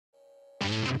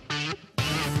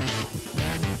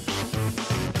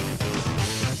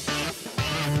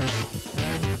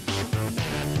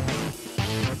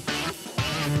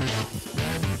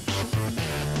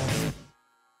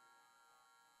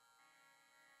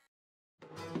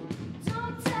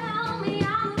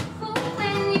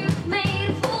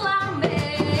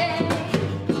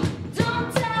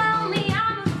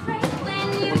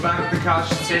Back at the Couch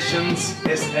Sessions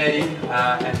SA,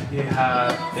 and we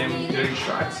have them doing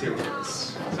Shrikes here with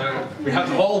us. So we have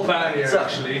the whole band here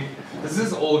actually. This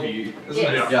is all of you, isn't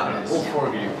it? Yeah. All four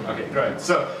of you. Okay, great.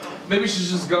 So maybe we should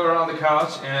just go around the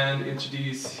couch and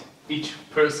introduce each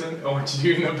person or what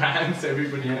you do in the band so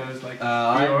everybody knows like who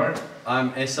you are. I'm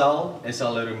SL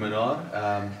Ruminar.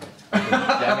 I've been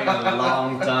jamming a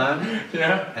long time.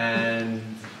 Yeah. And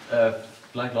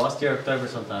like last year, October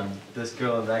sometime, this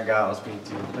girl and that guy asked me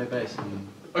to play bass. And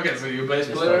okay, so you're a bass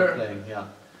just player, started playing, yeah.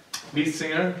 lead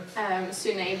singer.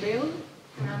 Soon April,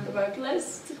 and I'm the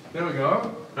vocalist. There we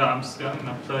go. I'm Scan,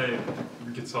 I play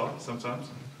guitar sometimes.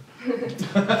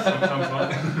 Sometimes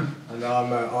not. And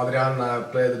I'm Adrian, I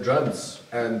play the drums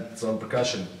and some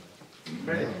percussion.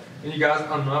 Great. And you guys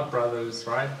are not brothers,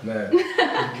 right? No.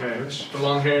 Okay. The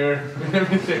long hair and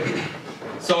everything.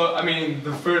 So, I mean,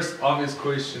 the first obvious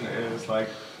question is like,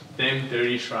 them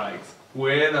dirty Shrikes.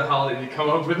 Where the hell did you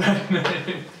come up with that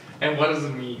name? And what does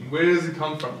it mean? Where does it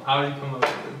come from? How did you come up with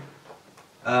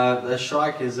it? The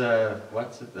Shrike is a,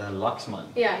 what's it, a Luxman.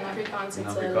 Yeah, in Afrikaans it's a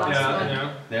Afrikaans. last Yeah, one.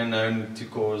 yeah. They're known to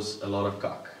cause a lot of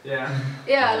cock. Yeah.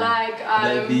 Yeah,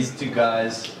 like These two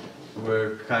guys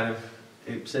were kind of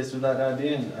obsessed with that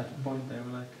idea, and at the point they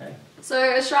were like, hey. so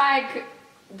a shrike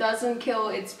doesn't kill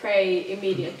its prey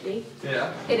immediately.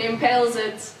 Yeah. It impales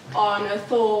it on a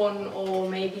thorn or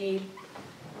maybe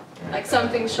like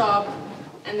something sharp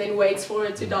and then waits for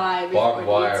it to die before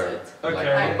it eats it.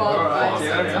 Okay. Like barbed Alright, wire.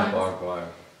 yeah, yeah. Barbed wire.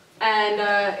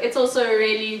 And it's also a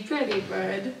really pretty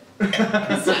bird.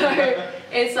 So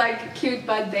it's like cute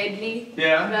but deadly.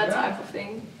 Yeah. That yeah. type of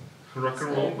thing. Rock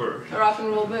and roll bird. A rock and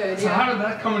roll bird, So yeah. how did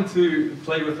that come into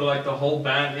play with like the whole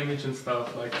band image and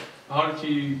stuff? Like, how did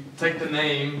you take the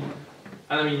name?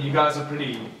 And I mean, you guys are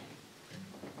pretty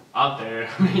out there.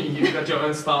 I mean, you've got your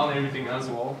own style and everything as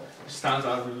well, which stands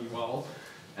out really well.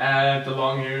 And the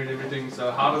long hair and everything. So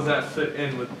how does that fit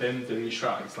in with them doing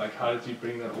Shrikes? Like, how did you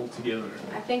bring that all together?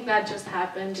 I think that just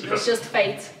happened. It was just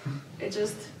fate. It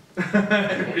just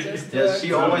Yeah, worked.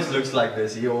 she always looks like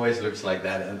this, he always looks like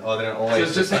that, and Adrian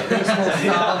always So it's just a personal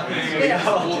style thing and it Yeah.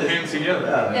 all came together.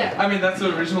 Yeah. Yeah. I mean, that's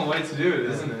the original way to do it,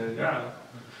 isn't it? Yeah.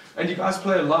 And you guys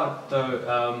play a lot,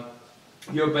 though.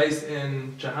 You're based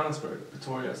in Johannesburg,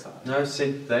 Pretoria side. No,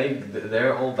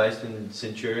 they're all based in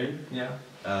Centurion, Yeah.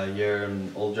 here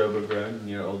in Old Joburg Road,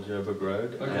 near Old Joburg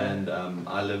Road, Okay. and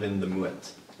I live in the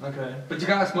Moot. Okay. But you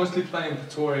guys mostly play in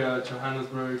Pretoria,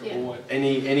 Johannesburg, Yeah. or what?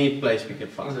 Any place we can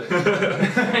Is find. it?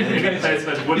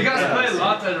 What You guys play a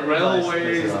lot at railways.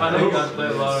 places. I know you guys play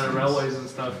a lot at railways and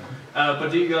stuff. But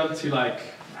do you go to like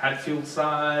Hatfield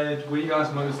side? Where you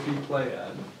guys mostly play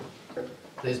at?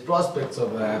 There's prospects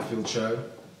of a Hatfield show,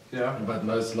 Yeah. but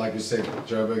most, like you said,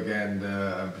 Joburg and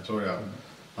Pretoria.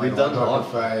 We've Like done Hard a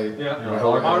Rock lot. Cafe, Yeah. Railways,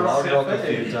 Hard Rock Hard Rock a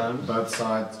Cafe. few times. both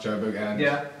sides, Joburg and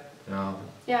Yeah. yeah.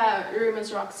 Yeah,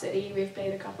 Rumors Rock City, we've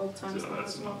played a couple of times So now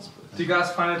that's as well. nice. Do you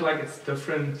guys find it like it's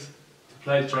different to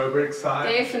play Joburg side?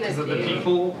 Because of the Definitely.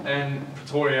 people and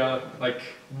Pretoria, like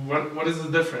what is the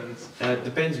difference? It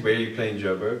depends where you play in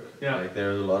Joburg. Yeah. Like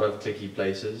there's a lot of clicky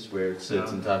places where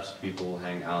certain types of people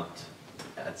hang out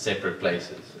at separate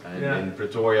places. And Yeah. in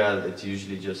Pretoria, it's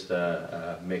usually just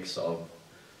a mix of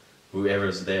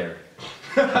whoever's there.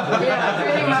 Yeah,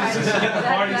 pretty much.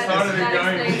 Party started that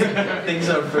going. explains it. Things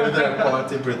are further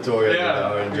apart in Pretoria than they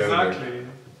are in Joburg. exactly.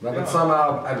 No, Yeah. but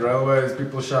somehow at railways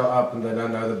people show up and they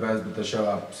don't know the bands, but they show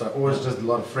up. So always just a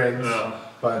lot of friends, Yeah.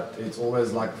 but it's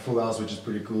always like a full house, which is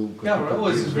pretty cool. 'Cause Yeah, people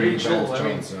railways is give very bands chill. I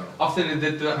mean, chance, yeah. after they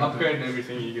did the upgrade and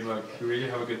everything, you can like really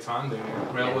have a good time there.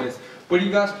 Railways. Where do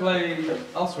you guys play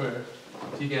elsewhere?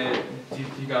 Do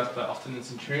you guys play often in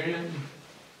Centurion?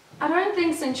 I don't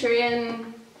think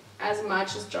Centurion as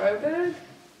much as Joburg,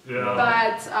 Yeah.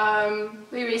 but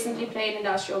we recently played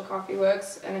Industrial Coffee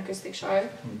Works, an acoustic show,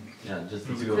 Yeah, just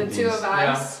the The two the of two these. of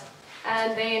us.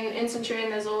 And then in Centurion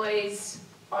there's always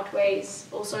Artways,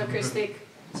 also acoustic.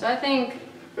 So I think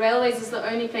Railways is the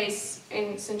only place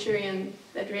in Centurion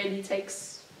that really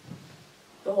takes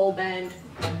the whole band.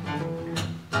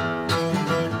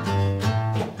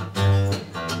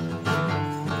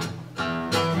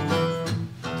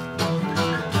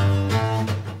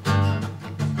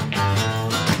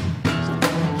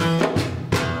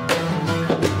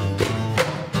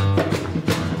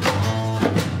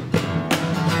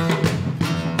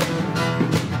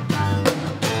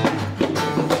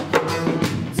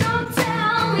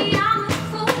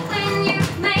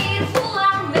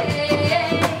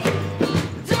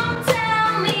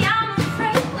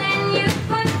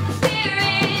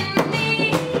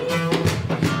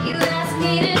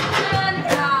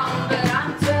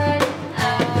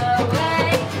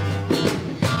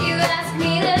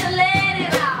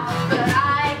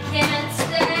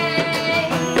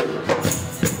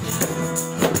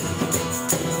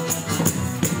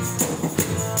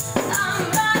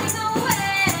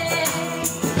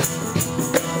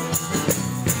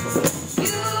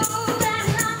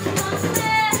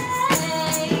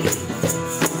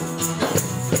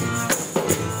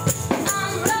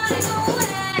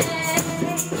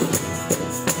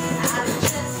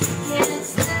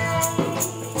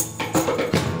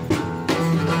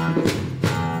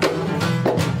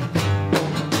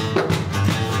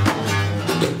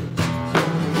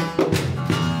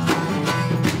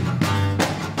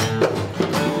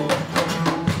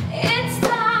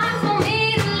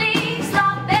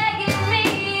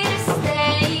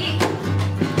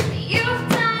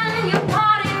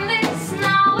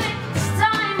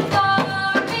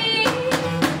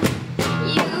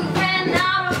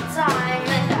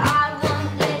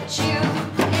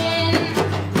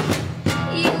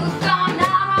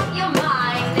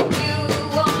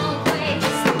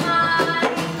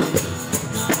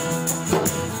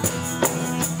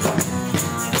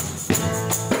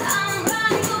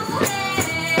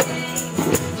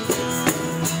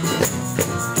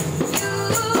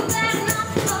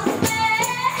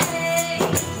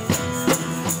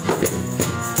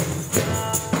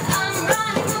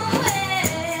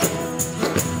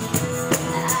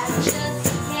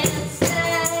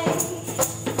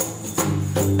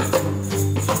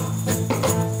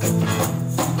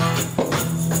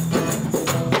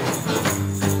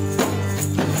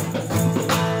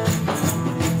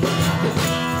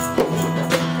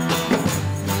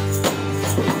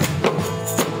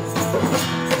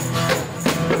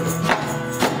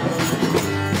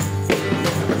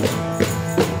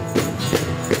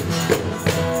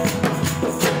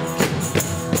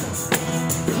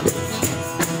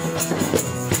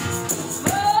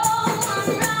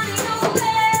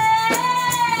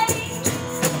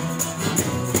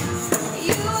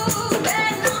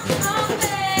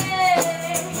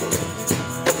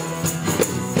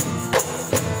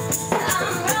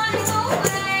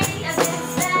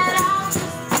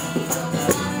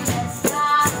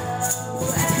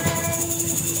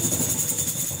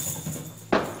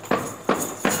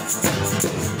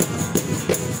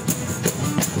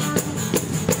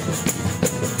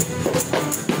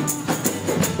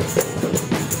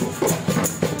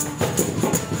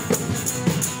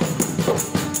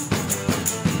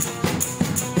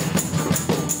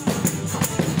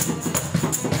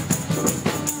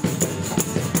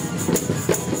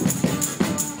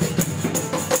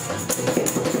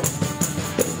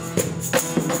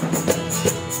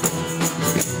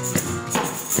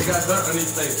 You guys don't only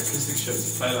play acoustic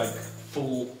shows, you play like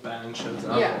full band shows.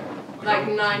 Yeah, like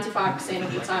 95%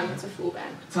 of the time it's a full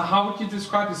band. So how would you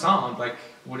describe your sound? Like,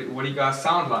 what do you guys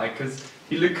sound like? Because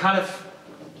you look kind of,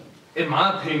 in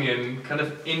my opinion, kind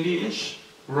of indie-ish,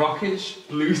 rockish,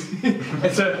 bluesy.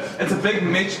 it's a big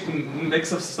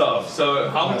mix of stuff. So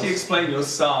how would you explain your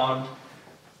sound?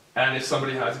 And if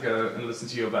somebody had to go and listen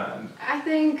to your band? I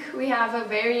think we have a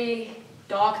very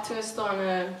dark twist on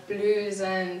a blues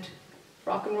and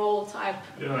rock and roll type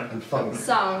Yeah. And funk.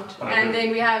 sound, and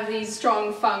then we have these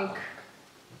strong funk.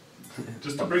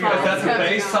 Just to bring Fine. it That's the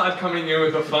bass side coming in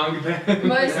with the funk then.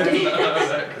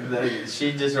 Mostly.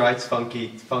 She just writes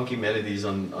funky melodies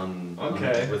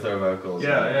Okay. with her vocals.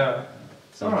 Yeah.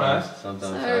 Sometimes, Alright.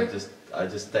 sometimes So- I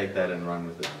just take that and run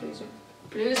with it.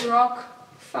 Blues, rock,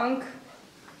 funk,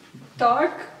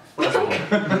 dark.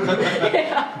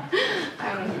 Yeah.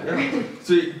 I don't know.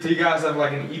 So do you guys have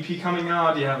like an EP coming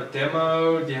out? Do you have a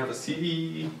demo? Do you have a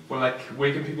CD? Or like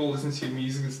where can people listen to your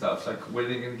music and stuff? Like where are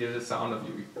they gonna get the sound of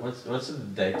you? What's the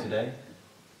date today?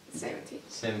 70.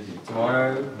 70.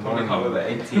 Tomorrow morning,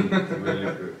 holiday.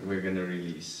 18th, we're gonna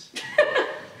release.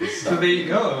 this So song. there you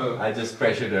go. I just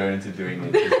pressured her into doing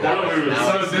it. Now we will-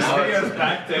 So it's- this now video it's- is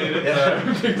backdated. Yeah.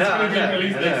 It's gonna be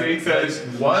released next week, so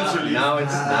it was released. Now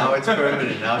it's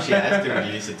permanent. Now she has to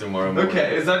release it tomorrow morning.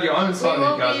 Okay, is that your own We song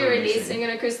will you guys be are releasing an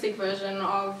acoustic version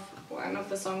of one of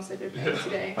the songs that we played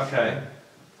today. Okay.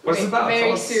 What's it about? Very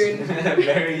Tell us- soon.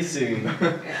 Very soon.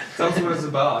 Tell us what it's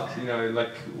about. You know,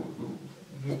 like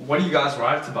what do you guys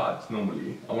write about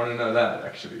normally? I want to know that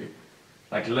actually,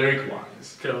 like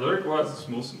lyric-wise. Okay, lyric-wise, it's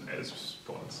most an S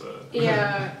part, so...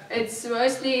 Yeah, it's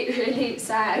mostly really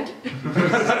sad. You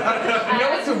know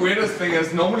what's the weirdest thing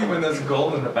is normally when there's a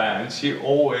girl in the band, she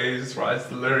always writes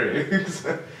the lyrics,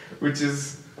 which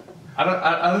is I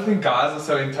don't think guys are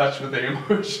so in touch with their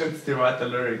emotions to write the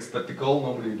lyrics, but the girl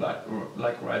normally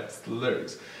like writes the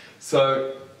lyrics.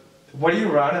 So what do you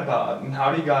write about, and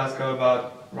how do you guys go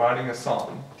about writing a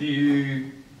song? Do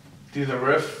you do the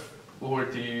riff, or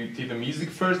do you do the music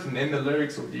first and then the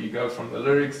lyrics, or do you go from the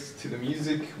lyrics to the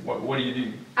music? What do you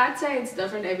do? I'd say it's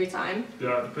different every time.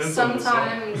 Yeah, it depends on the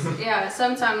song.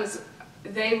 Sometimes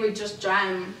they would just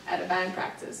jam at a band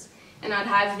practice, and I'd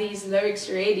have these lyrics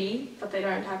ready, but they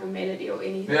don't have a melody or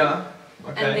anything. Yeah.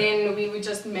 Okay. And then we would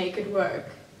just make it work.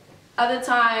 Other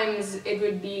times it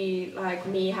would be like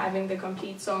me having the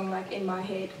complete song like in my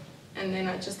head, and then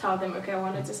I just tell them, okay, I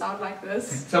want it to sound like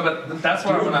this. So, but that's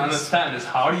what I want to understand is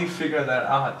how do you figure that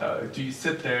out though? Do you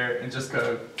sit there and just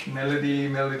go melody,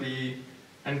 melody,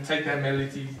 and take that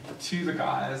melody to the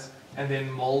guys and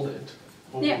then mold it?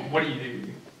 Or Yeah. what do you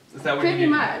do? Is that what Pretty you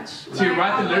do? much. So you Like,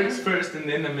 write the I lyrics want- first and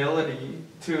then the melody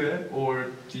to it, or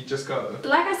do you just go?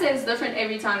 Like I said, it's different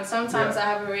every time. Sometimes Yeah. I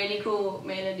have a really cool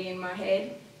melody in my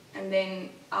head, and then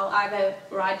I'll either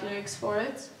write lyrics for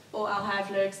it, or I'll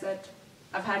have lyrics that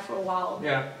I've had for a while,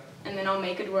 Yeah. and then I'll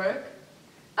make it work.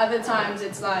 Other times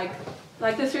it's like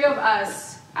the three of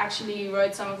us actually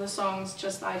wrote some of the songs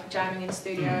just like jamming in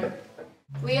studio.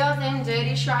 We are them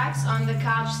Dirty Shrikes on the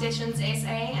Couch Sessions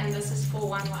SA, and this is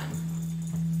 411.